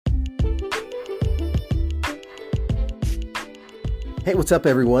Hey, what's up,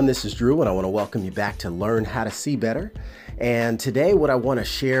 everyone? This is Drew, and I want to welcome you back to Learn How to See Better. And today, what I want to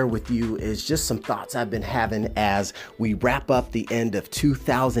share with you is just some thoughts I've been having as we wrap up the end of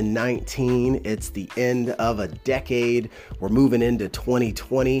 2019. It's the end of a decade. We're moving into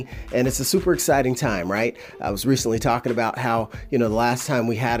 2020, and it's a super exciting time, right? I was recently talking about how, the last time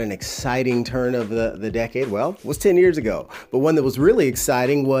we had an exciting turn of the decade, was 10 years ago. But one that was really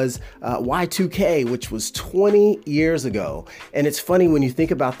exciting was Y2K, which was 20 years ago. And it's funny when you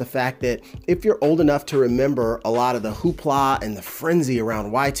think about the fact that if you're old enough to remember a lot of the hoopla and the frenzy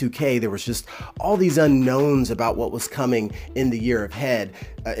around Y2K, there was just all these unknowns about what was coming in the year ahead.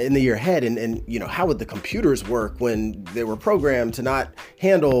 And how would the computers work when they were programmed to not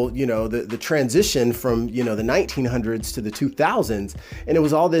handle, the transition from, the 1900s to the 2000s. And it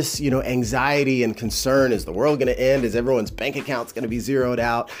was all this, anxiety and concern. Is the world going to end? Is everyone's bank accounts going to be zeroed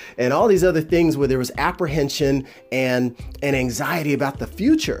out? And all these other things where there was apprehension and anxiety about the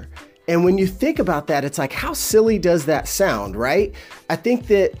future. And when you think about that, it's like, how silly does that sound, right? I think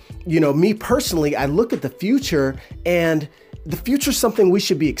that, me personally, I look at the future, and the future is something we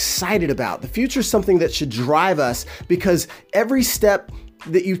should be excited about. The future is something that should drive us, because every step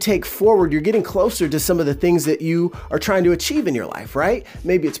that you take forward, you're getting closer to some of the things that you are trying to achieve in your life, right?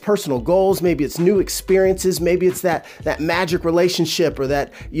 Maybe it's personal goals, maybe it's new experiences, maybe it's that magic relationship, or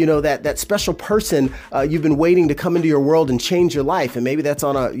that special person you've been waiting to come into your world and change your life. And maybe that's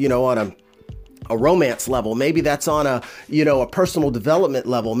on a romance level. Maybe that's on a personal development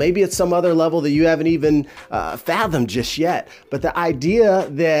level. Maybe it's some other level that you haven't even fathomed just yet. But the idea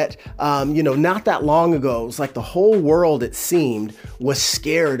that, not that long ago, it was like the whole world, it seemed, was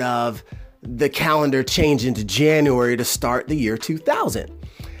scared of the calendar changing to January to start the year 2000.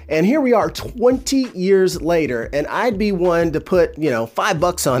 And here we are 20 years later, and I'd be one to put,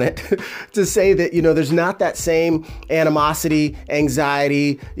 $5 on it to say that, there's not that same animosity,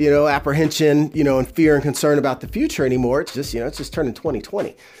 anxiety, apprehension, and fear and concern about the future anymore. It's just turning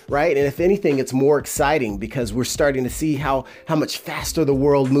 2020, right? And if anything, it's more exciting because we're starting to see how much faster the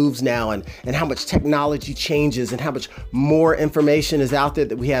world moves now, and how much technology changes, and how much more information is out there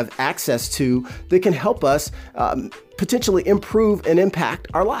that we have access to that can help us potentially improve and impact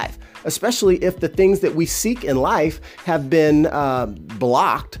our life, especially if the things that we seek in life have been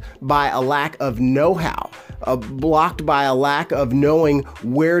blocked by a lack of know-how, blocked by a lack of knowing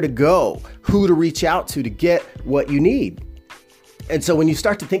where to go, who to reach out to get what you need. And so when you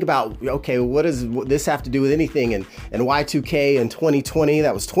start to think about, okay, what does this have to do with anything? And Y2K in 2020,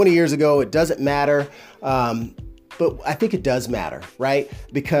 that was 20 years ago, it doesn't matter. But I think it does matter, right?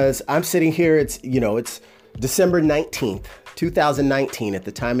 Because I'm sitting here, it's December 19th, 2019 at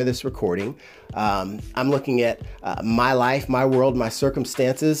the time of this recording. I'm looking at my life, my world, my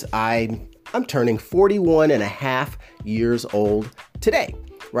circumstances. I'm turning 41 and a half years old today,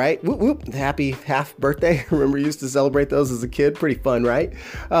 right? Whoop, whoop, happy half birthday. Remember, you used to celebrate those as a kid. Pretty fun, right?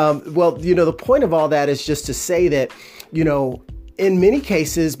 The point of all that is just to say that, in many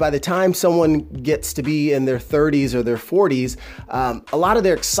cases, by the time someone gets to be in their 30s or their 40s, a lot of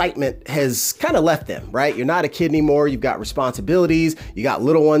their excitement has kind of left them, right? You're not a kid anymore. You've got responsibilities. You got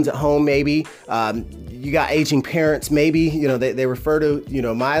little ones at home, maybe. You got aging parents, maybe. They refer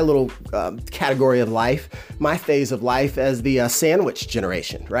to, my little category of life, my phase of life, as the sandwich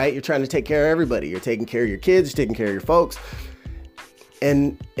generation, right? You're trying to take care of everybody. You're taking care of your kids, you're taking care of your folks.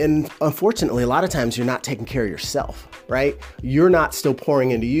 And unfortunately, a lot of times you're not taking care of yourself, right? You're not still pouring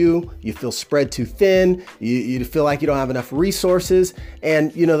into you. You feel spread too thin. You feel like you don't have enough resources.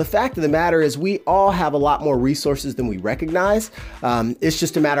 And, the fact of the matter is we all have a lot more resources than we recognize. It's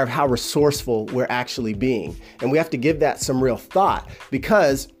just a matter of how resourceful we're actually being. And we have to give that some real thought,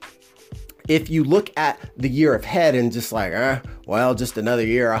 because if you look at the year ahead and just like, just another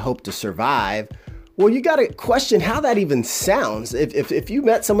year, I hope to survive. Well, you got to question how that even sounds. If you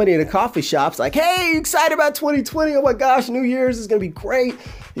met somebody in a coffee shop, it's like, hey, you excited about 2020? Oh my gosh, New Year's is going to be great.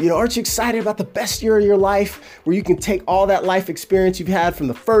 Aren't you excited about the best year of your life, where you can take all that life experience you've had from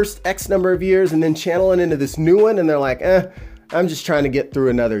the first X number of years and then channel it into this new one? And they're like, I'm just trying to get through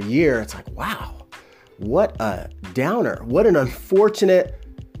another year. It's like, wow, what a downer. What an unfortunate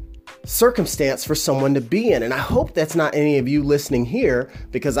circumstance for someone to be in. And I hope that's not any of you listening here,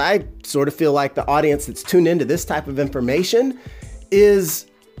 because I sort of feel like the audience that's tuned into this type of information is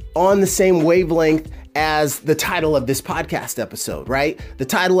on the same wavelength as the title of this podcast episode, right? The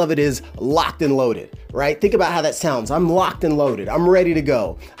title of it is Locked and Loaded, right? Think about how that sounds. I'm locked and loaded. I'm ready to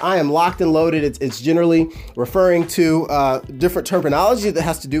go. I am locked and loaded. It's generally referring to different terminology that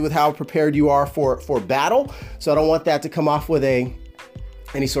has to do with how prepared you are for battle. So I don't want that to come off with a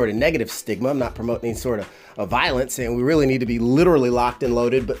any sort of negative stigma. I'm not promoting any sort of violence, and we really need to be literally locked and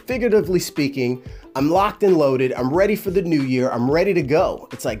loaded, but figuratively speaking, I'm locked and loaded. I'm ready for the new year. I'm ready to go.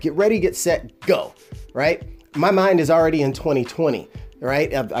 It's like, get ready, get set, go, right? My mind is already in 2020,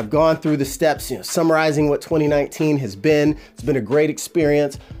 right? I've gone through the steps, summarizing what 2019 has been. It's been a great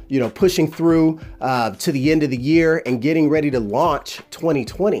experience, pushing through to the end of the year and getting ready to launch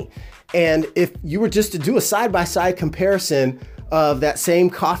 2020. And if you were just to do a side-by-side comparison of that same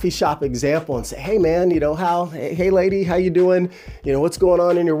coffee shop example and say, hey man, hey lady, how you doing? What's going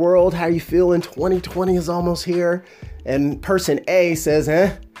on in your world? How you feeling? 2020 is almost here. And person A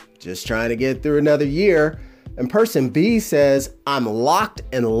says, just trying to get through another year. And person B says, I'm locked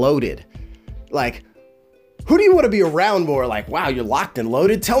and loaded. Like, who do you want to be around more? Like, wow, you're locked and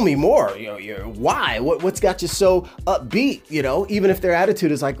loaded. Tell me more. Why? What's got you so upbeat? Even if their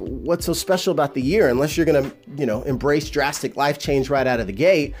attitude is like, what's so special about the year? Unless you're going to, embrace drastic life change right out of the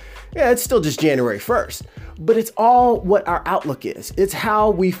gate. Yeah, it's still just January 1st. But it's all what our outlook is. It's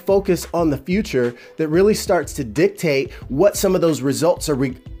how we focus on the future that really starts to dictate what some of those results are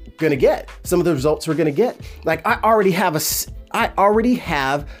going to get. Some of the results we're going to get. Like, I already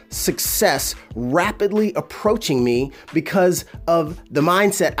have success rapidly approaching me because of the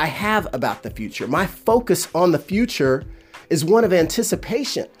mindset I have about the future. My focus on the future is one of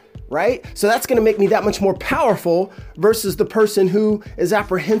anticipation, right? So that's going to make me that much more powerful versus the person who is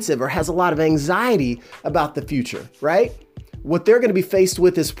apprehensive or has a lot of anxiety about the future, right? What they're going to be faced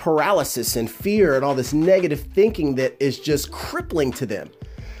with is paralysis and fear and all this negative thinking that is just crippling to them.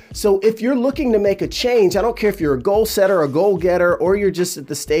 So if you're looking to make a change, I don't care if you're a goal setter, a goal getter, or you're just at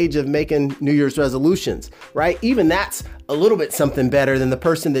the stage of making New Year's resolutions, right? Even that's a little bit something better than the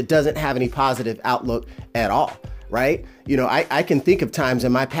person that doesn't have any positive outlook at all, right? I can think of times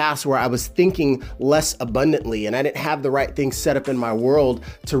in my past where I was thinking less abundantly and I didn't have the right things set up in my world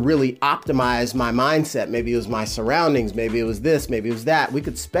to really optimize my mindset. Maybe it was my surroundings, maybe it was this, maybe it was that. We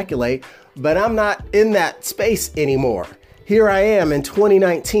could speculate, but I'm not in that space anymore. Here I am in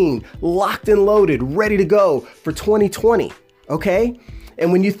 2019, locked and loaded, ready to go for 2020, okay?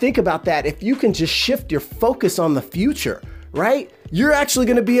 And when you think about that, if you can just shift your focus on the future, right? You're actually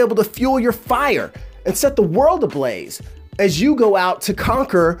gonna be able to fuel your fire and set the world ablaze as you go out to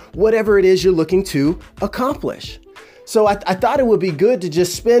conquer whatever it is you're looking to accomplish. So I thought it would be good to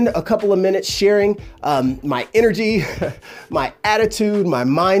just spend a couple of minutes sharing my energy, my attitude, my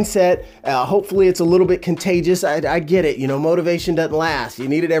mindset. Hopefully it's a little bit contagious. I get it. Motivation doesn't last. You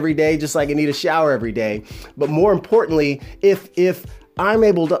need it every day, just like you need a shower every day. But more importantly, if I'm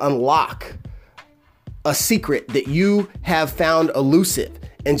able to unlock a secret that you have found elusive,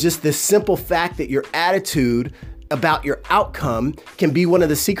 and just this simple fact that your attitude about your outcome can be one of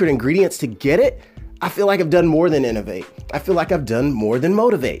the secret ingredients to get it, I feel like I've done more than innovate. I feel like I've done more than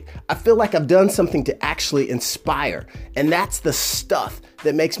motivate. I feel like I've done something to actually inspire. And that's the stuff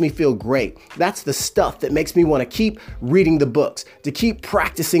that makes me feel great. That's the stuff that makes me want to keep reading the books, to keep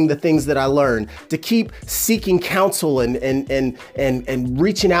practicing the things that I learned, to keep seeking counsel and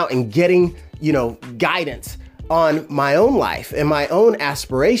reaching out and getting, guidance on my own life and my own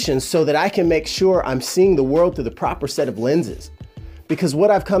aspirations so that I can make sure I'm seeing the world through the proper set of lenses. Because what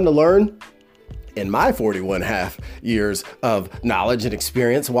I've come to learn in my 41.5 years of knowledge and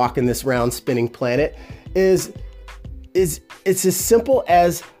experience walking this round spinning planet is it's as simple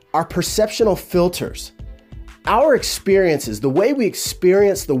as our perceptional filters. Our experiences, the way we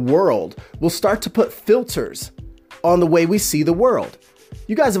experience the world, will start to put filters on the way we see the world.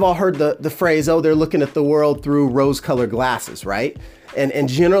 You guys have all heard the phrase, they're looking at the world through rose-colored glasses, right? And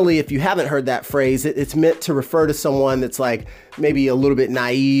generally, if you haven't heard that phrase, it's meant to refer to someone that's like maybe a little bit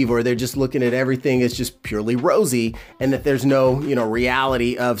naive, or they're just looking at everything as just purely rosy, and that there's no,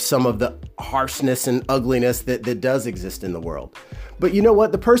 reality of some of the harshness and ugliness that does exist in the world. But you know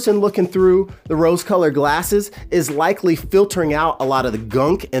what? The person looking through the rose-colored glasses is likely filtering out a lot of the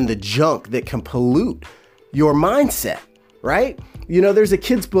gunk and the junk that can pollute your mindset, right? There's a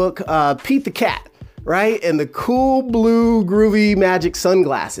kid's book, Pete the Cat, right? And the cool blue groovy magic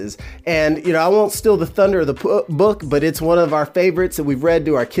sunglasses. And, I won't steal the thunder of the book, but it's one of our favorites that we've read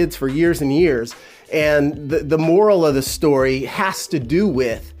to our kids for years and years. And the moral of the story has to do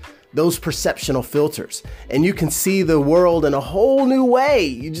with those perceptional filters. And you can see the world in a whole new way.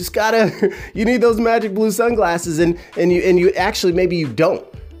 You just you need those magic blue sunglasses, and you actually, maybe you don't,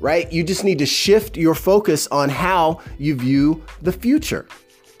 right? You just need to shift your focus on how you view the future.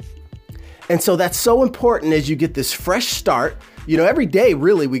 And so that's so important as you get this fresh start. Every day,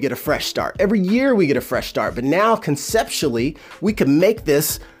 really, we get a fresh start. Every year we get a fresh start. But now conceptually, we can make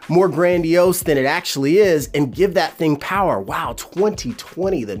this more grandiose than it actually is and give that thing power. Wow,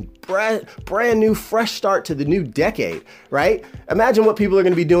 2020, the brand new, fresh start to the new decade, right? Imagine what people are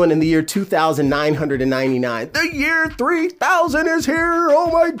going to be doing in the year 2999. The year 3000 is here.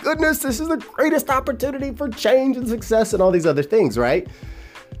 Oh my goodness, this is the greatest opportunity for change and success and all these other things, right?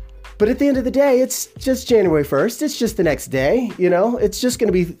 But at the end of the day, it's just January 1st. It's just the next day, it's just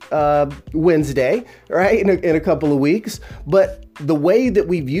going to be Wednesday, right? In a couple of weeks. But the way that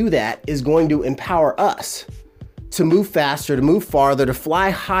we view that is going to empower us to move faster, to move farther, to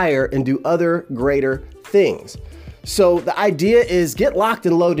fly higher and do other greater things. So the idea is get locked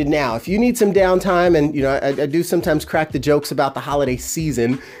and loaded now. If you need some downtime, and I do sometimes crack the jokes about the holiday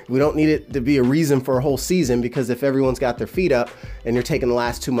season. We don't need it to be a reason for a whole season, because if everyone's got their feet up and you're taking the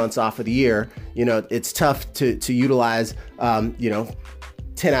last 2 months off of the year, it's tough to utilize,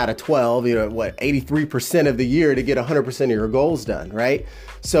 10 out of 12, 83% of the year to get 100% of your goals done, right?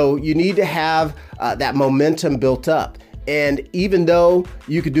 So you need to have that momentum built up. And even though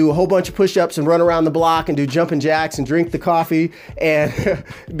you could do a whole bunch of push-ups and run around the block and do jumping jacks and drink the coffee and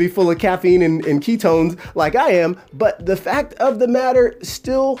be full of caffeine and ketones like I am, but the fact of the matter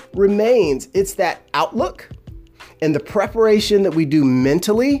still remains. It's that outlook and the preparation that we do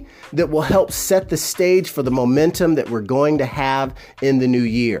mentally that will help set the stage for the momentum that we're going to have in the new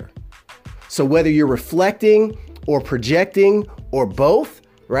year. So whether you're reflecting or projecting or both,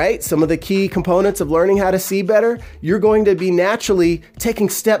 right? Some of the key components of learning how to see better, you're going to be naturally taking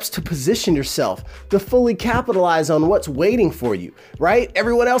steps to position yourself to fully capitalize on what's waiting for you, right?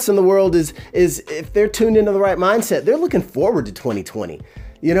 Everyone else in the world is if they're tuned into the right mindset, they're looking forward to 2020.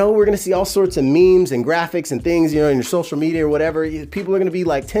 We're going to see all sorts of memes and graphics and things, in your social media or whatever. People are going to be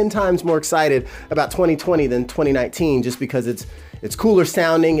like 10 times more excited about 2020 than 2019 just because it's cooler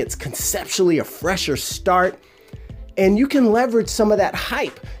sounding, it's conceptually a fresher start. And you can leverage some of that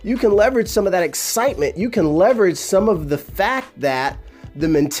hype. You can leverage some of that excitement. You can leverage some of the fact that the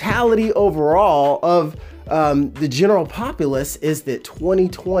mentality overall of the general populace is that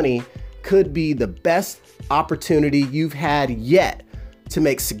 2020 could be the best opportunity you've had yet to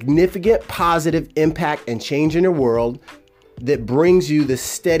make significant positive impact and change in your world that brings you the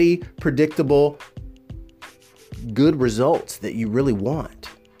steady, predictable, good results that you really want,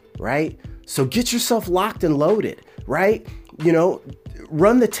 right? So get yourself locked and loaded. Right?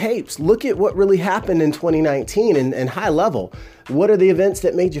 Run the tapes. Look at what really happened in 2019 and high level. What are the events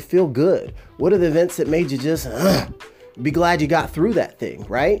that made you feel good? What are the events that made you just be glad you got through that thing,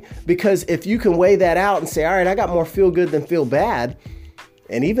 right? Because if you can weigh that out and say, all right, I got more feel good than feel bad.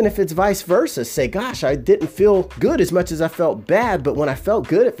 And even if it's vice versa, say, gosh, I didn't feel good as much as I felt bad, but when I felt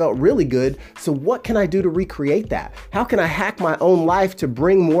good, it felt really good. So what can I do to recreate that? How can I hack my own life to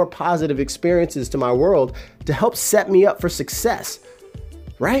bring more positive experiences to my world to help set me up for success,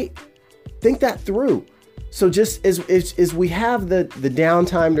 right? Think that through. So just as we have the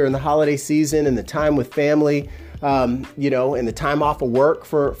downtime during the holiday season and the time with family, and the time off of work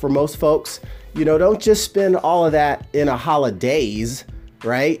for most folks, don't just spend all of that in a holidays,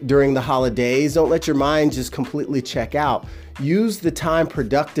 right? During the holidays, don't let your mind just completely check out. Use the time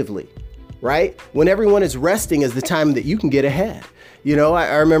productively, right? When everyone is resting is the time that you can get ahead.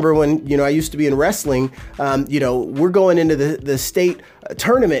 I remember when, I used to be in wrestling, we're going into the state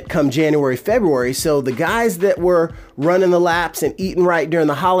tournament come January, February. So the guys that were running the laps and eating right during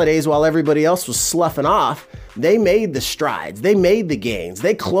the holidays while everybody else was sloughing off, they made the strides, they made the gains,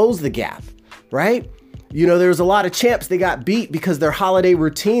 they closed the gap, right? There was a lot of champs that got beat because their holiday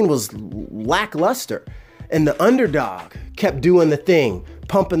routine was lackluster. And the underdog kept doing the thing,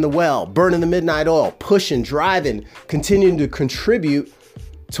 pumping the well, burning the midnight oil, pushing, driving, continuing to contribute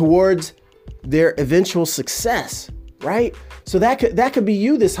towards their eventual success, right? So that could be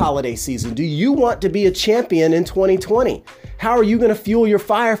you this holiday season. Do you want to be a champion in 2020? How are you going to fuel your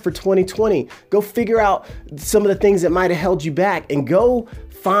fire for 2020? Go figure out some of the things that might have held you back and go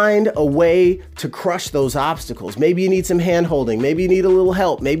find a way to crush those obstacles. Maybe you need some hand holding. Maybe you need a little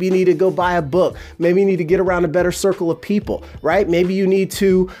help. Maybe you need to go buy a book. Maybe you need to get around a better circle of people, right? Maybe you need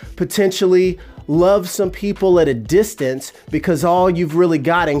to potentially love some people at a distance because all you've really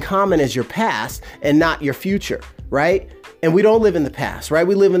got in common is your past and not your future, right? And we don't live in the past, right?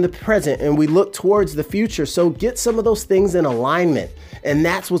 We live in the present and we look towards the future. So get some of those things in alignment. And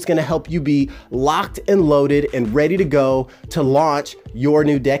that's what's going to help you be locked and loaded and ready to go to launch your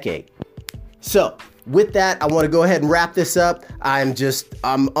new decade. So with that, I want to go ahead and wrap this up. I'm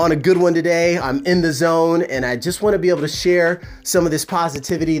on a good one today. I'm in the zone and I just want to be able to share some of this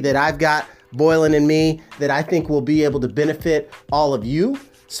positivity that I've got boiling in me that I think will be able to benefit all of you.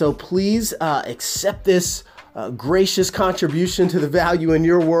 So please accept this gracious contribution to the value in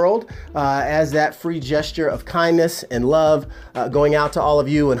your world as that free gesture of kindness and love going out to all of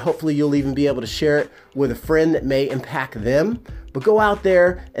you. And hopefully you'll even be able to share it with a friend that may impact them. But go out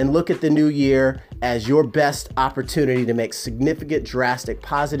there and look at the new year as your best opportunity to make significant, drastic,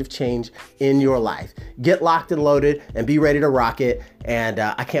 positive change in your life. Get locked and loaded and be ready to rock it. And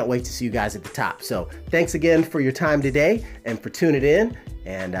I can't wait to see you guys at the top. So thanks again for your time today and for tuning in.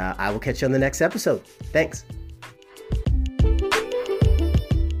 And I will catch you on the next episode. Thanks.